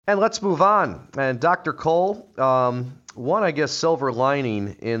And let's move on. And Dr. Cole, one, I guess, silver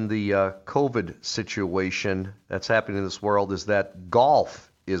lining in the COVID situation that's happening in this world is that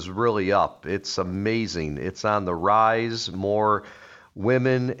golf is really up. It's amazing. It's on the rise. More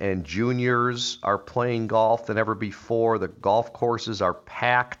women and juniors are playing golf than ever before. The golf courses are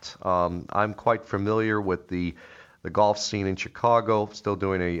packed. I'm quite familiar with the golf scene in Chicago, still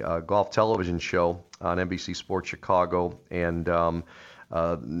doing a golf television show on NBC Sports Chicago, and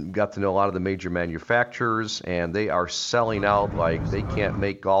got to know a lot of the major manufacturers, and they are selling out like they can't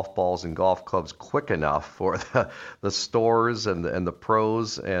make golf balls and golf clubs quick enough for the stores and the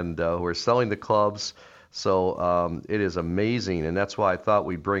pros and who are selling the clubs. So it is amazing, and that's why I thought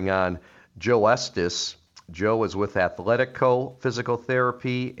we'd bring on Joe Estes. Joe is with Athletico Physical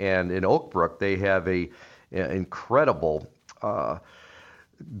Therapy, and in Oak Brook they have an incredible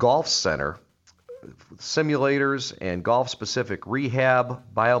golf center, simulators and golf-specific rehab,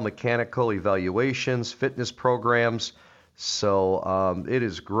 biomechanical evaluations, fitness programs. So it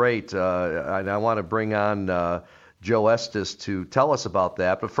is great. And I want to bring on Joe Estes to tell us about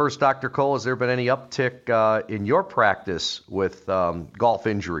that. But first, Dr. Cole, has there been any uptick in your practice with golf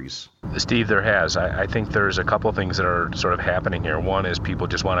injuries? Steve, there has. I think there's a couple of things that are sort of happening here. One is people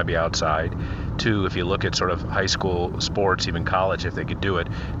just want to be outside. Two, if you look at sort of high school sports, even college, if they could do it,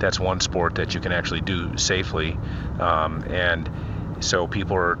 that's one sport that you can actually do safely. And so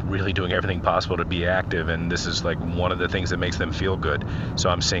people are really doing everything possible to be active, and this is like one of the things that makes them feel good. So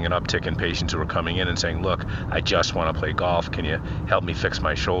I'm seeing an uptick in patients who are coming in and saying, look, I just want to play golf. Can you help me fix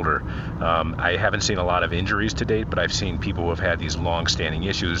my shoulder? I haven't seen a lot of injuries to date, but I've seen people who have had these long-standing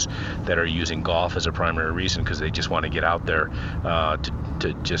issues that are using golf as a primary reason because they just want to get out there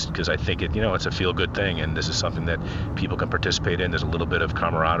to just because I think it's a feel-good thing, and this is something that people can participate in. There's a little bit of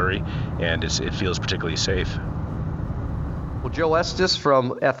camaraderie, and it feels particularly safe. Well, Joe Estes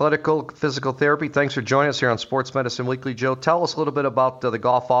from Athletico Physical Therapy, thanks for joining us here on Sports Medicine Weekly. Joe, tell us a little bit about the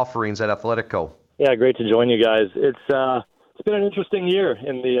golf offerings at Athletico. Yeah, great to join you guys. It's been an interesting year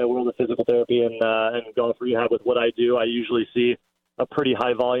in the world of physical therapy and golf rehab with what I do. I usually see a pretty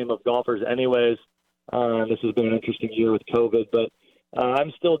high volume of golfers anyways. This has been an interesting year with COVID, but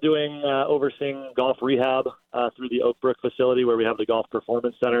I'm still overseeing golf rehab through the Oak Brook facility where we have the Golf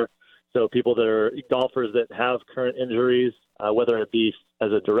Performance Center. So people that are golfers that have current injuries, whether it be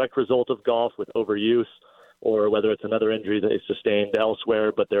as a direct result of golf with overuse or whether it's another injury that they sustained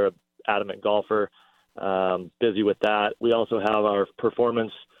elsewhere, but they're an adamant golfer, busy with that. We also have our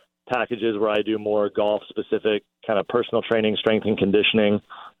performance packages where I do more golf-specific kind of personal training, strength and conditioning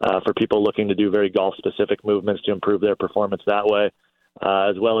for people looking to do very golf-specific movements to improve their performance that way,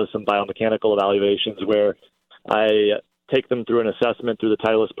 as well as some biomechanical evaluations where I take them through an assessment through the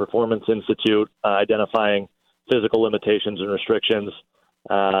Titleist Performance Institute, identifying physical limitations and restrictions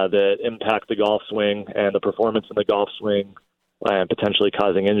that impact the golf swing and the performance in the golf swing and potentially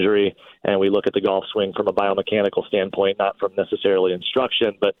causing injury. And we look at the golf swing from a biomechanical standpoint, not from necessarily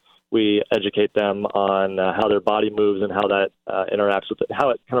instruction, but we educate them on how their body moves and how that interacts with it,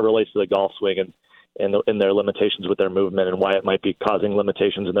 how it kind of relates to the golf swing and in their limitations with their movement and why it might be causing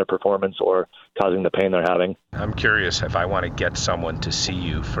limitations in their performance or causing the pain they're having. I'm curious if I want to get someone to see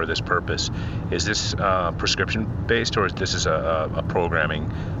you for this purpose. Is this prescription-based or is this a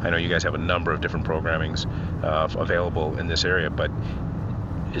programming? I know you guys have a number of different programmings available in this area, but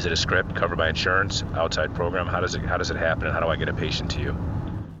is it a script covered by insurance, outside program? How does it happen, and how do I get a patient to you?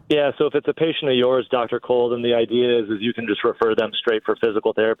 Yeah, so if it's a patient of yours, Dr. Cole, then the idea is you can just refer them straight for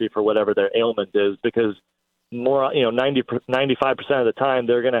physical therapy for whatever their ailment is, because 95% of the time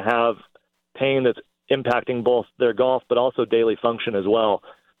they're going to have pain that's impacting both their golf but also daily function as well.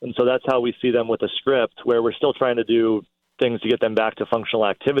 And so that's how we see them with a script, where we're still trying to do things to get them back to functional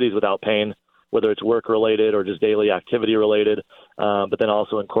activities without pain, whether it's work-related or just daily activity-related, but then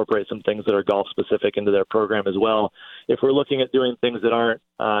also incorporate some things that are golf-specific into their program as well. If we're looking at doing things that aren't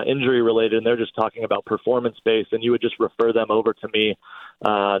injury-related and they're just talking about performance-based, then you would just refer them over to me,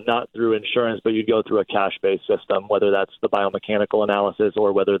 not through insurance, but you'd go through a cash-based system, whether that's the biomechanical analysis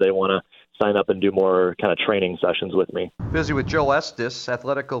or whether they want to sign up and do more kind of training sessions with me. Busy with Joe Estes,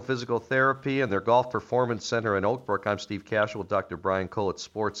 Athletico Physical Therapy and their Golf Performance Center in Oak Brook. I'm Steve Cashel with Dr. Brian Cole at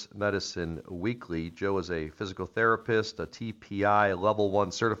Sports Medicine Weekly. Joe is a physical therapist, a TPI Level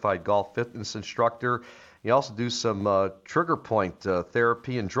 1 certified golf fitness instructor. You also do some trigger point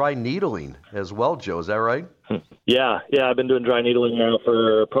therapy and dry needling as well, Joe. Is that right? Yeah. I've been doing dry needling now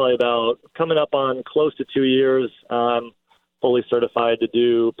for probably about coming up on close to 2 years. Fully certified to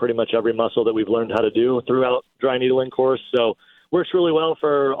do pretty much every muscle that we've learned how to do throughout dry needling course. So works really well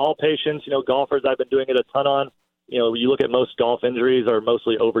for all patients. Golfers I've been doing it a ton on. you look at most golf injuries are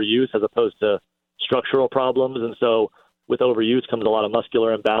mostly overuse as opposed to structural problems. And so with overuse comes a lot of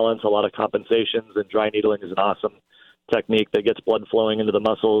muscular imbalance, a lot of compensations, and dry needling is an awesome technique that gets blood flowing into the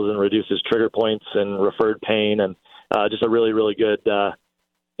muscles and reduces trigger points and referred pain, and just a really, really good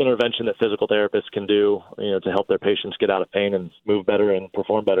intervention that physical therapists can do, to help their patients get out of pain and move better and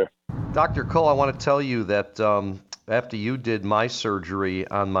perform better. Dr. Cole, I want to tell you that after you did my surgery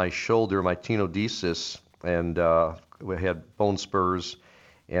on my shoulder, my tenodesis, and we had bone spurs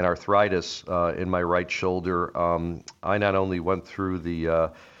and arthritis in my right shoulder, I not only went through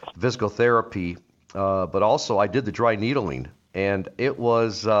the physical therapy, but also I did the dry needling, and it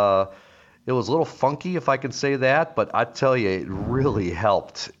was a little funky, if I can say that, but I tell you, it really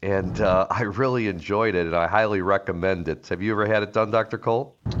helped, and I really enjoyed it, and I highly recommend it. Have you ever had it done, Dr.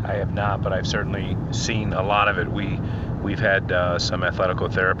 Cole? I have not, but I've certainly seen a lot of it. We've had some athletical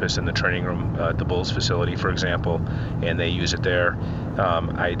therapists in the training room at the Bulls facility, for example, and they use it there.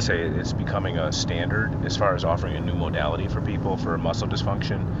 I'd say it's becoming a standard as far as offering a new modality for people for muscle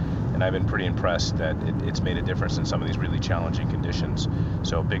dysfunction. And I've been pretty impressed that it's made a difference in some of these really challenging conditions.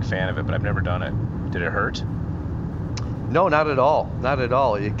 So big fan of it, but I've never done it. Did it hurt? No, not at all. Not at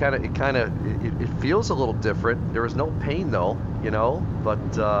all. It feels a little different. There was no pain though,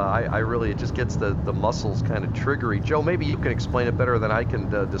 but I really, it just gets the muscles kind of triggery. Joe, maybe you can explain it better than I can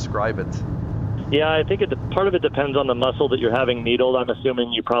describe it. Yeah, I think part of it depends on the muscle that you're having needled. I'm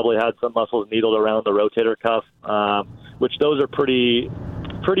assuming you probably had some muscles needled around the rotator cuff, which those are pretty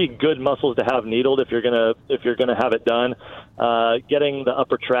good muscles to have needled if you're gonna have it done. Getting the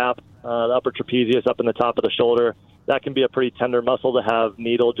upper trap, the upper trapezius up in the top of the shoulder, that can be a pretty tender muscle to have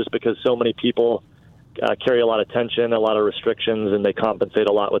needled, just because so many people carry a lot of tension, a lot of restrictions, and they compensate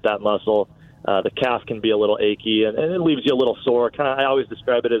a lot with that muscle. The calf can be a little achy, and it leaves you a little sore. I always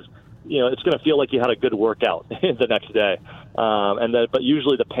describe it as, it's going to feel like you had a good workout the next day. But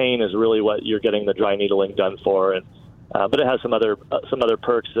usually the pain is really what you're getting the dry needling done for. But it has some other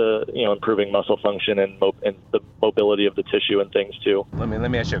perks, improving muscle function and the mobility of the tissue and things too. Let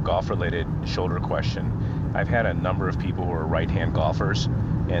me ask you a golf-related shoulder question. I've had a number of people who are right-hand golfers,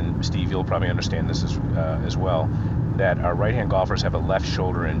 and Steve, you'll probably understand this as well, that our right-hand golfers have a left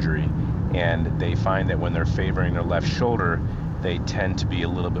shoulder injury, and they find that when they're favoring their left shoulder, they tend to be a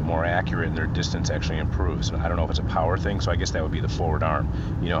little bit more accurate and their distance actually improves. And I don't know if it's a power thing, so I guess that would be the forward arm.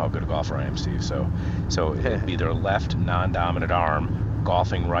 You know how good a golfer I am, Steve. So it'd be their left non-dominant arm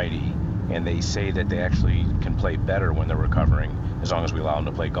golfing righty, and they say that they actually can play better when they're recovering as long as we allow them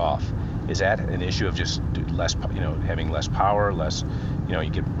to play golf. Is that an issue of just less, having less power, less, you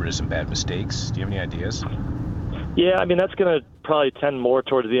get rid of some bad mistakes? Do you have any ideas? Yeah, I mean, that's going to probably tend more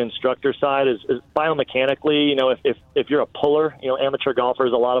towards the instructor side. Is biomechanically, if you're a puller, amateur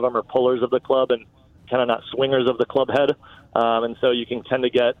golfers, a lot of them are pullers of the club and kind of not swingers of the club head. And so you can tend to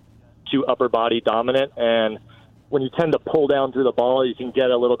get too upper body dominant. And when you tend to pull down through the ball, you can get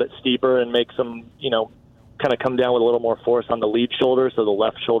a little bit steeper and make some, kind of come down with a little more force on the lead shoulder, so the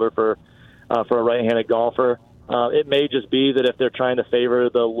left shoulder for a right-handed golfer. It may just be that if they're trying to favor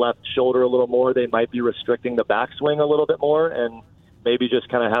the left shoulder a little more, they might be restricting the backswing a little bit more and maybe just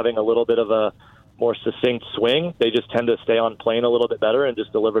kind of having a little bit of a more succinct swing. They just tend to stay on plane a little bit better and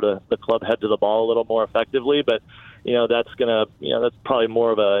just deliver the club head to the ball a little more effectively. But, that's probably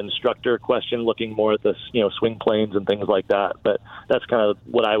more of an instructor question, looking more at the, swing planes and things like that. But that's kind of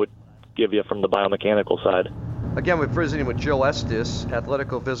what I would give you from the biomechanical side. Again, we're visiting with Joe Estes,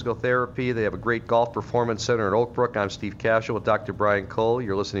 Athletico Physical Therapy. They have a great golf performance center in Oak Brook. I'm Steve Cashel with Dr. Brian Cole.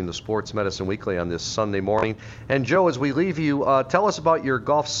 You're listening to Sports Medicine Weekly on this Sunday morning. And Joe, as we leave you, tell us about your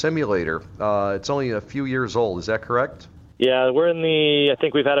golf simulator. It's only a few years old. Is that correct? Yeah, I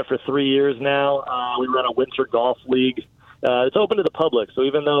think we've had it for 3 years now. We run a winter golf league. It's open to the public, so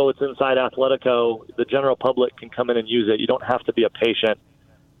even though it's inside Athletico, the general public can come in and use it. You don't have to be a patient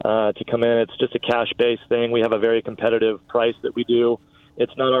to come in. It's just a cash-based thing. We have a very competitive price that we do.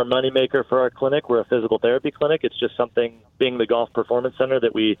 It's not our moneymaker for our clinic. We're a physical therapy clinic. It's just something, being the golf performance center,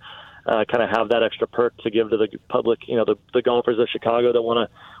 that we kind of have that extra perk to give to the public, the golfers of Chicago that want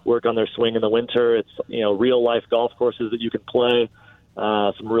to work on their swing in the winter. It's, real-life golf courses that you can play,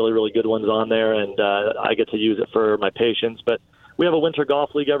 some really, really good ones on there, and I get to use it for my patients. But we have a winter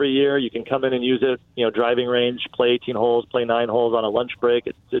golf league every year. You can come in and use it, driving range, play 18 holes, play 9 holes on a lunch break.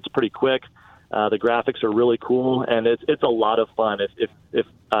 It's pretty quick. The graphics are really cool, and it's a lot of fun. If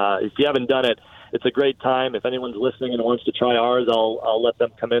you haven't done it, it's a great time. If anyone's listening and wants to try ours, I'll let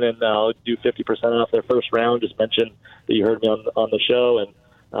them come in and I'll do 50% off their first round. Just mention that you heard me on the show, and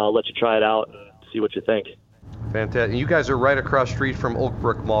I'll let you try it out and see what you think. Fantastic. You guys are right across the street from Oak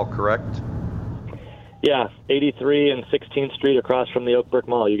Brook Mall, correct? Yeah, 83 and 16th Street across from the Oak Brook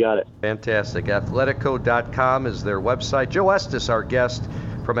Mall. You got it. Fantastic. Athletico.com is their website. Joe Estes, our guest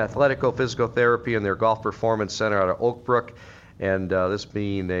from Athletico Physical Therapy and their Golf Performance Center out of Oak Brook. And this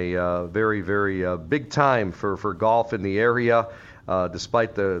being a very, very big time for golf in the area,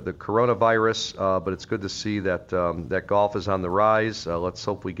 despite the coronavirus. But it's good to see that that golf is on the rise. Let's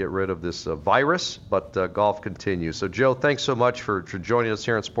hope we get rid of this virus, but golf continues. So, Joe, thanks so much for joining us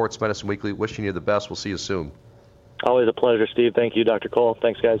here on Sports Medicine Weekly. Wishing you the best. We'll see you soon. Always a pleasure, Steve. Thank you, Dr. Cole.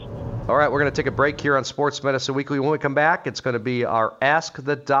 Thanks, guys. All right, we're going to take a break here on Sports Medicine Weekly. When we come back, it's going to be our Ask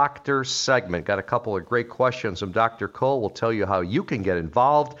the Doctor segment. Got a couple of great questions from Dr. Cole. We'll tell you how you can get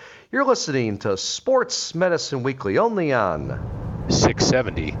involved. You're listening to Sports Medicine Weekly, only on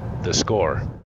 670 The Score.